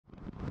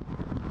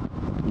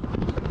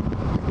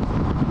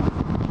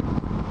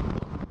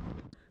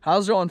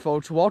How's it going,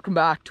 folks? Welcome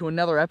back to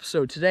another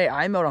episode. Today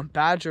I'm out on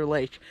Badger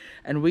Lake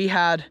and we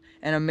had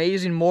an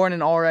amazing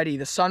morning already.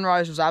 The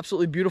sunrise was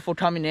absolutely beautiful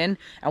coming in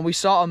and we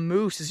saw a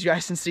moose, as you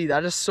guys can see.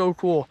 That is so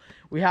cool.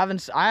 I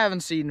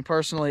haven't seen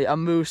personally a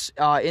moose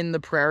in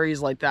the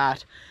prairies like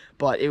that,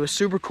 but it was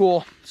super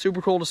cool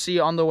to see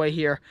on the way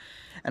here.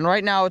 And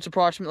right now it's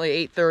approximately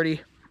 8:30.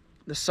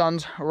 The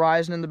sun's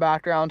rising in the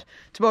background.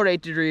 It's about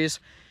 8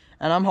 degrees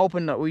and I'm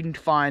hoping that we can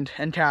find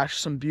and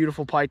catch some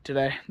beautiful pike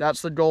today.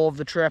 That's the goal of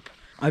the trip.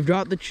 I've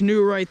got the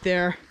canoe right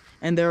there,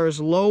 and there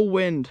is low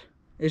wind.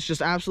 It's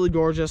just absolutely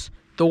gorgeous.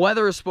 The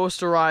weather is supposed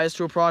to rise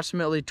to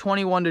approximately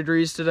 21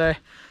 degrees today,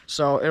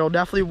 so it'll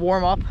definitely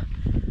warm up.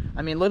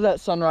 I mean, look at that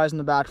sunrise in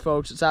the back,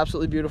 folks. It's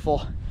absolutely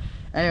beautiful.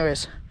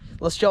 Anyways,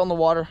 let's jump in the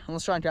water, and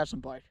let's try and catch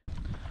some pike.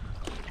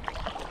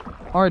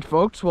 All right,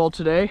 folks, well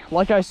today,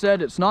 like I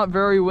said, it's not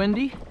very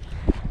windy.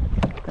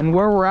 And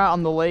where we're at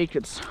on the lake,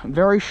 it's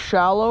very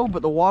shallow,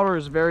 but the water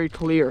is very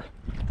clear.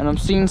 And I'm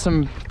seeing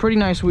some pretty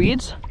nice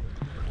weeds.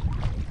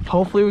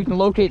 Hopefully we can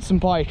locate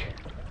some pike.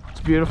 It's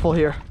beautiful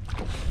here.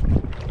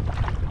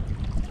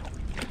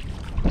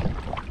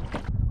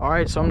 All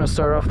right, so I'm gonna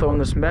start off throwing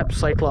this MEP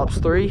Cyclops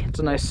 3. It's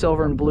a nice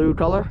silver and blue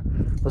color.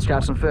 Let's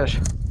catch some fish.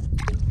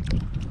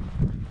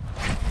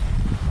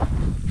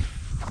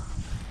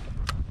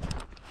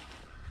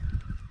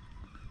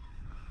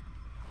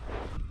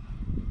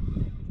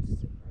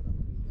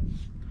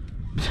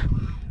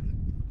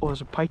 Oh,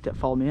 there's a pike that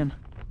followed me in.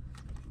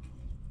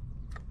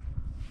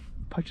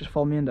 Pike just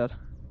followed me in, Dad.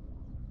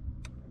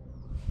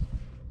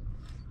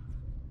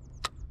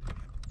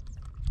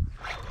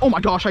 Oh my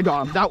gosh, I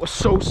got him. That was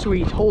so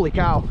sweet. Holy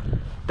cow.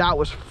 That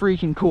was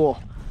freaking cool.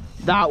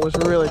 That was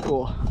really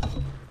cool.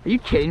 Are you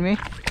kidding me?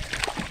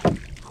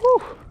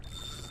 Whew.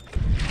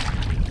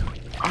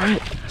 All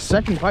right,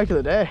 second pike of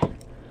the day.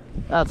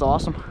 That's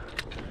awesome.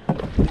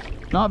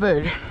 Not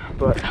big,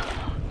 but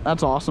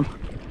that's awesome.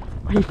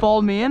 He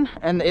followed me in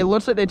and it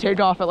looks like they take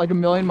off at like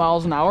 1,000,000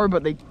 miles an hour,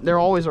 but they're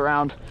always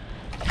around.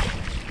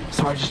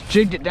 So I just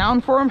jigged it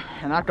down for him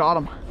and that got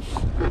him.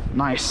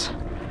 Nice.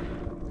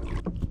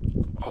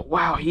 Oh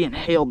wow, he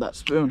inhaled that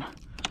spoon.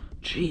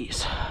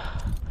 Jeez.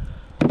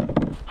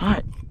 All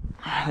right,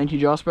 thank you,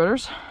 jaw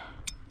spreaders.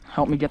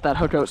 Help me get that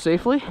hook out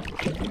safely.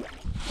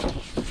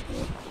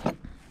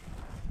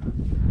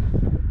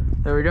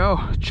 There we go,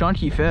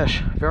 chunky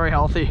fish, very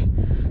healthy.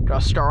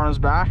 Got a star on his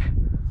back.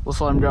 Let's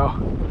let him go.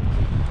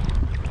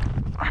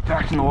 All right,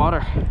 back in the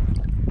water.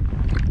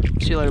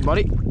 See you later,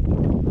 buddy.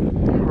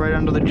 Right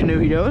under the canoe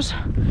he goes.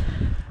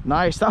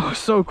 Nice, that was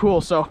so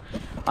cool. So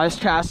I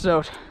just cast it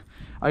out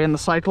again, the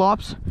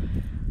Cyclops.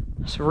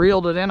 Just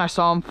reeled it in, I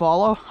saw him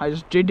follow. I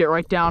just jigged it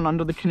right down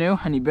under the canoe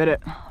and he bit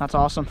it. That's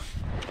awesome.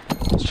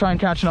 Let's try and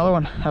catch another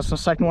one. That's the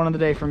second one of the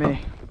day for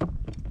me.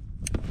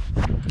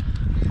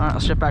 All right,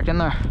 let's get back in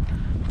there.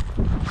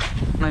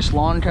 Nice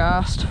long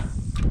cast.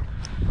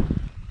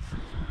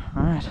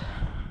 All right.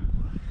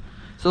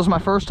 So this is my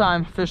first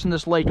time fishing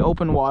this lake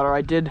open water.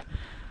 I did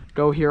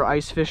go here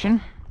ice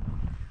fishing.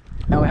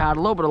 And we had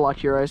a little bit of luck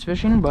here ice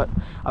fishing, but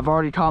I've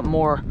already caught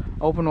more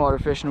open water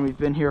fishing. We've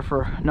been here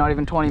for not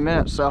even 20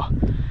 minutes, so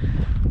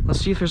let's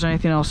see if there's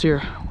anything else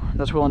here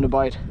that's willing to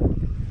bite.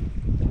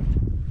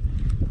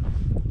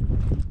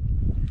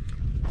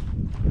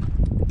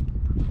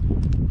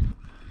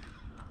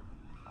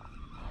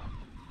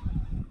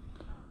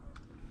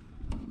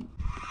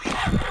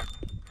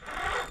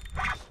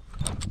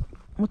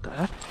 What the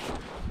heck?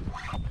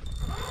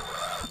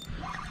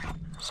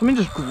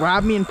 Somebody just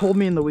grabbed me and pulled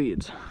me in the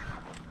weeds.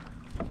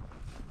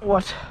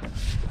 What?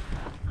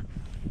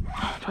 Do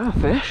I have a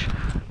fish?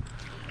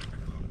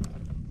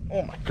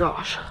 Oh my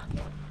gosh.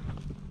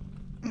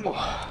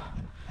 Oh.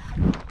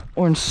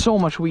 We're in so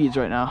much weeds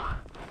right now.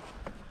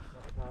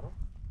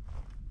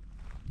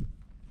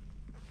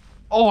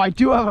 Oh, I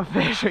do have a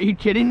fish. Are you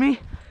kidding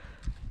me?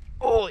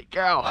 Holy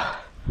cow.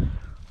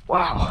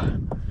 Wow.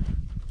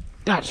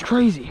 That's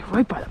crazy.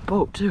 Right by the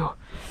boat too.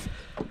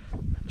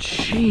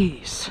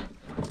 Jeez.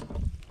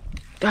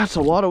 That's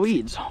a lot of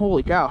weeds.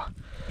 Holy cow.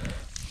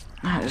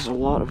 That is a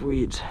lot of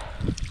weeds.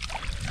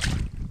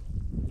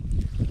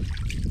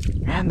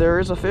 And there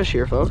is a fish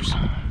here, folks.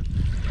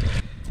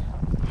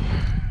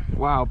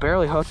 Wow,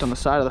 barely hooked on the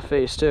side of the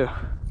face too.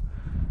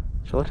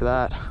 So look at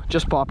that.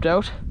 Just popped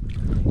out.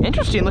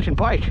 Interesting looking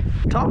pike.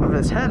 Top of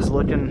his head is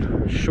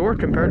looking short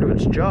compared to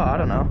its jaw. I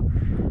don't know.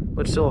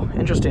 But still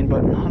interesting,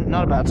 but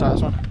not a bad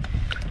size one.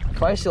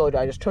 Feisty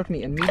guy just took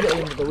me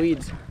immediately into the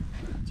weeds.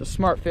 It's a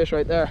smart fish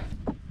right there.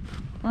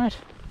 All right.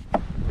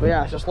 But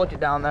yeah, just look it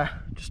down there.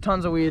 Just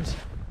tons of weeds.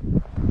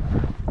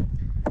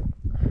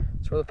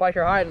 That's where the pike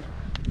are hiding.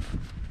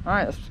 All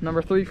right, that's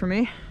number 3 for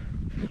me.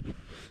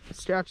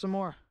 Let's catch some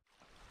more.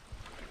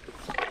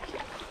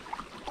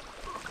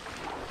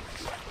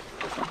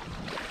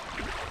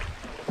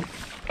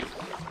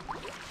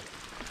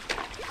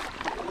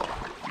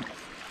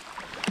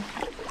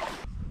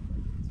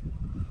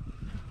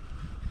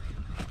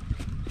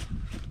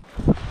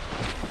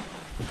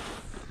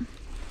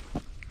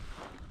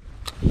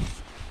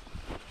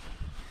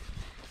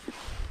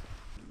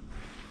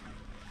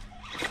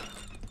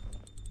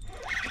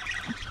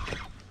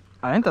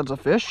 I think that's a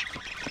fish.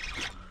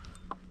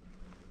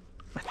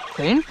 I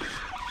think.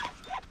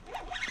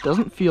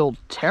 Doesn't feel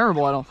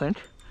terrible, I don't think.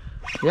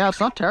 Yeah, it's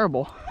not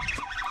terrible.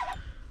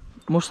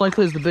 Most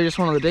likely is the biggest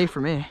one of the day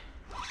for me.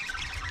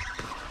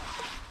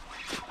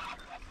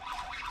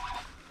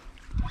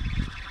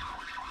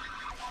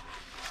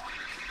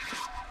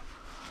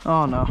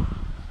 Oh no.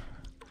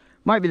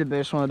 Might be the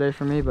biggest one of the day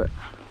for me, but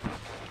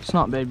it's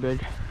not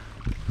big.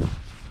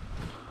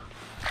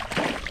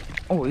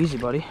 Oh, easy,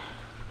 buddy.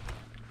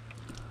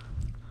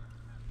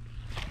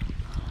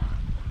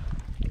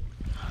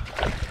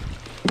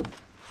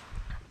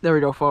 There we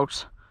go,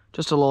 folks.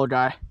 Just a little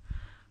guy.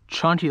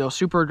 Chunky though,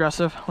 super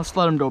aggressive. Let's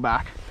let him go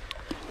back.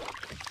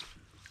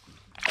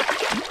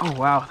 Oh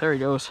wow, there he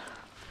goes.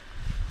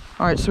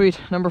 All right, sweet.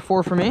 Number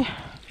 4 for me.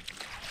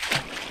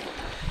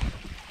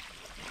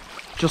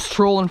 Just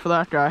trolling for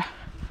that guy.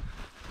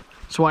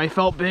 That's why he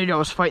felt big. I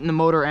was fighting the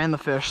motor and the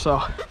fish,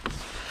 so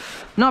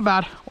not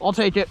bad. I'll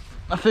take it.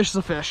 A fish is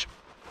a fish.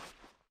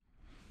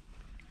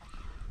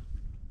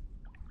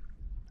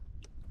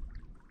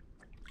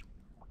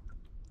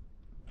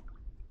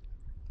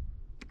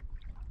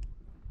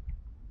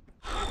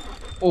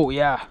 Oh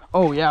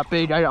yeah,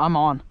 big. I'm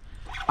on.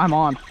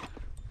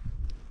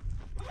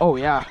 Oh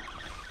yeah.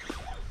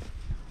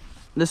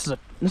 This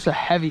is a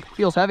heavy.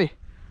 Feels heavy.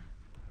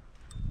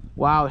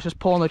 Wow, it's just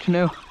pulling the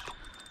canoe.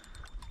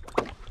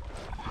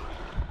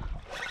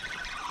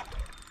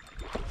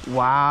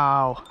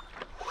 Wow.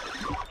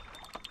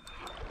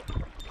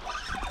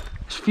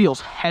 This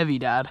feels heavy,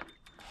 Dad.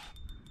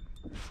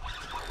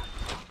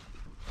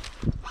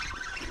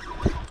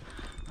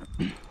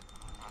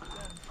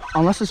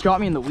 Unless it's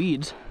got me in the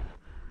weeds.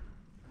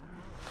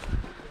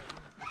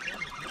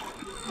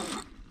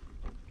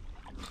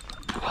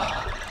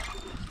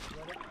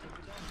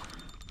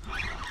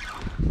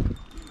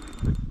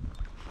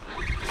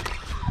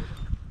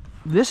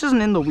 This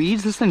isn't in the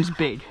weeds, this thing's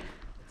big.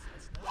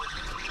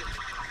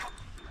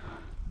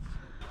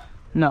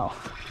 No,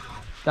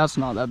 that's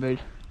not that big.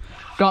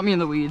 Got me in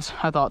the weeds,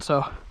 I thought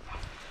so.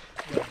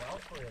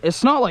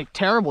 It's not like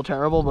terrible,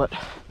 but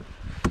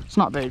it's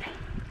not big.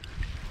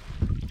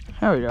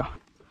 There we go.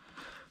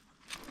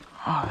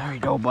 Oh, there you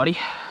go, buddy.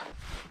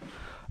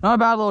 Not a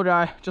bad little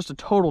guy, just a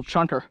total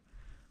chunker.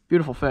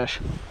 Beautiful fish.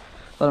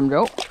 Let him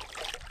go.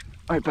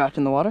 Right back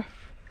in the water.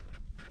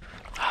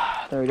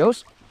 There he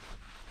goes.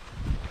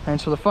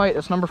 Thanks for the fight.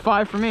 That's number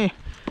 5 for me.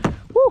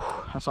 Woo,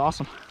 that's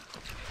awesome.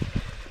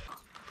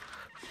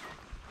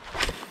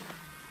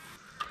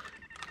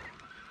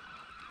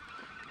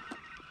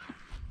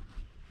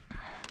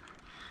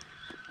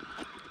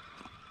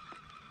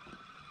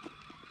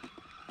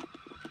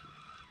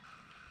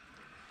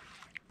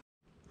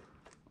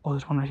 Oh,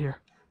 there's one right here.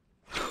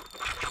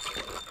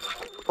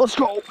 Let's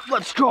go,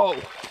 let's go.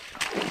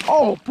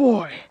 Oh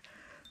boy.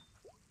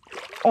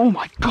 Oh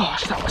my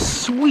gosh, that was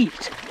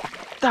sweet.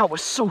 That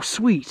was so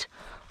sweet.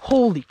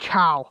 Holy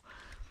cow.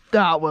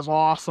 That was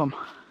awesome.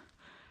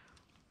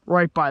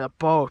 Right by the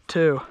boat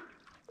too.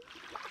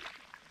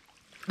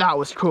 That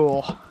was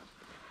cool.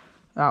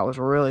 That was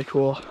really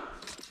cool.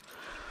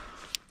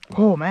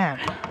 Oh man,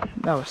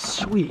 that was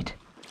sweet.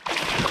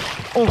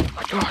 Oh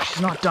my gosh,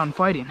 he's not done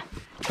fighting.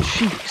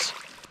 Jeez.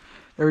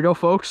 There we go,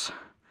 folks.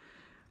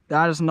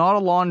 That is not a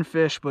lawn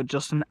fish, but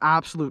just an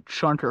absolute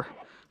chunker.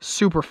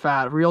 Super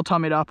fat, real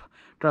tummied up.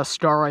 Got a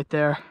scar right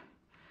there.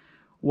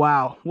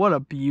 Wow, what a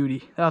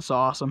beauty. That's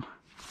awesome.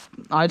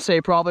 I'd say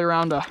probably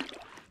around a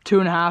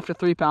 2.5 to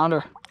 3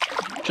 pounder.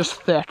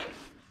 Just thick.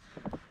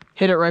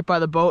 Hit it right by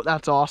the boat.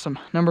 That's awesome.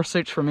 Number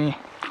 6 for me.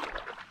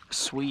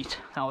 Sweet.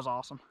 That was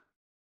awesome.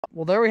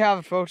 Well, there we have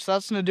it, folks.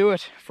 That's going to do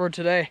it for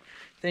today.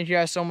 Thank you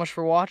guys so much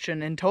for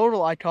watching. In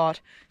total, I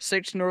caught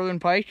 6 northern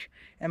pike,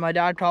 and my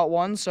dad caught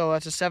 1, so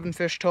that's a 7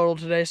 fish total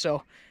today,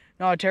 so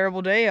not a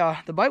terrible day.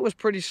 The bite was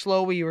pretty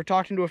slow. We were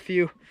talking to a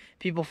few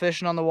people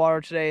fishing on the water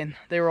today, and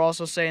they were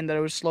also saying that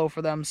it was slow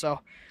for them,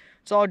 so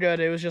it's all good.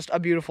 It was just a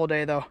beautiful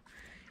day, though.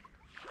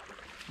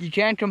 You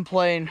can't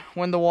complain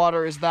when the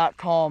water is that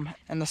calm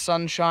and the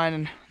sun's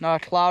shining,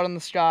 not a cloud in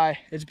the sky.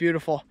 It's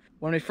beautiful.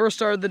 When we first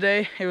started the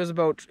day, it was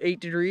about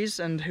 8 degrees,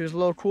 and it was a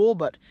little cool,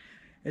 but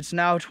it's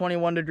now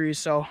 21 degrees,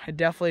 so it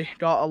definitely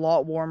got a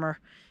lot warmer.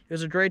 It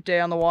was a great day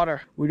on the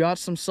water. We got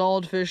some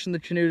solid fish in the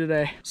canoe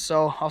today,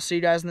 so I'll see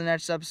you guys in the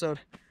next episode.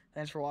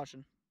 Thanks for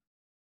watching.